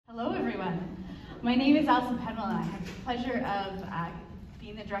Hello everyone. My name is Allison Penwell and I have the pleasure of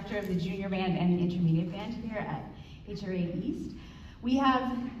being the director of the junior band and the intermediate band here at HRCE East. We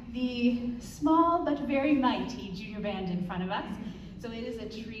have the small but very mighty junior band in front of us. So it is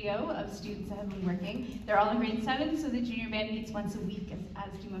a trio of students that have been working. They're all in grade 7, so the junior band meets once a week,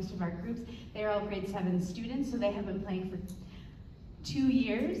 as do most of our groups. They are all grade 7 students, so they have been playing for 2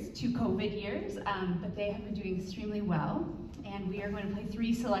 years, 2 COVID years, but they have been doing extremely well. And we are going to play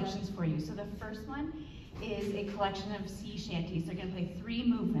 3 selections for you. So the first one is a collection of sea shanties. They're going to play 3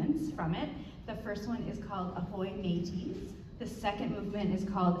 movements from it. The first one is called Ahoy Mateys. The second movement is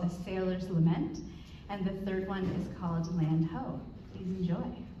called A Sailor's Lament. And the third one is called Land Ho. Please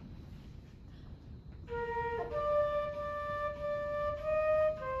enjoy.